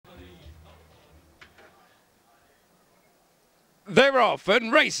They're off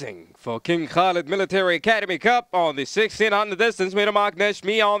and racing for King Khalid Military Academy Cup on the 1600 distance meter mark.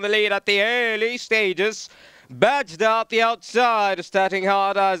 Nashmi on the lead at the early stages. Badged out the outside, starting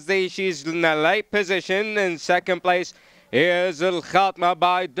hard as she's in a late position. In second place, here's Al Khatma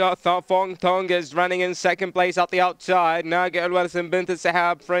by Fong Tong is running in second place at the outside. Naga Al Wilson Bint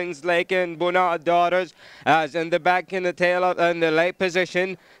Sahab, Friends Lake and Buna Daughters as in the back in the tail in the late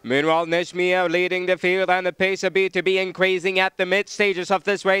position. Meanwhile, Nashmia leading the field and the pace of B to be increasing at the mid stages of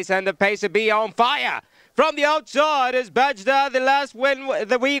this race, and the pace of B on fire. From the outside is Bajda,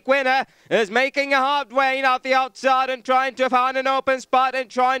 the week winner, is making a hard way out the outside and trying to find an open spot and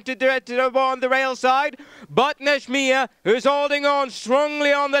trying to do it on the rail side. But Nashmia, who's holding on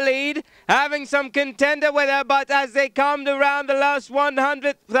strongly on the lead, having some contender with her, but as they come around the last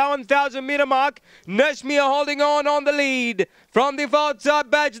 1,000 meter mark, Nashmia holding on the lead. From the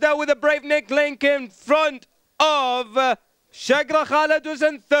outside, Bajda with a brave Nick Link in front of Shagra Khalid was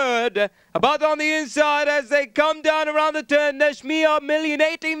in third, but on the inside as they come down around the turn, Nashmia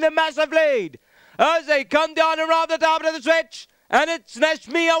millionating the massive lead. As they come down around the top of the switch, and it's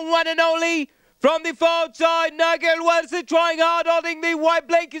Nashmia one and only. From the far side, Nigel Wilson trying hard, holding the white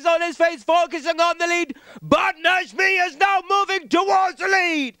blanket on his face, focusing on the lead. But Nashmia is now moving towards the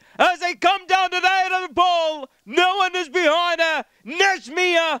lead. As they come down to the head of the pole, no one is behind her.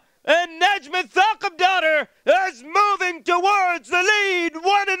 Nashmia and Najma Thaqib daughter is moving towards the lead,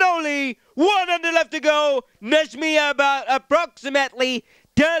 one and only. 100 left to go. Nashmia about approximately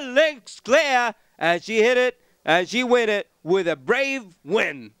 10 lengths clear as she hit it, as she win it with a brave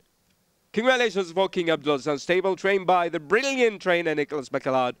win. Congratulations for King Abdullah Son Stable, trained by the brilliant trainer Nicholas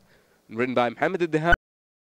Bacalard, written by Mohammed Ad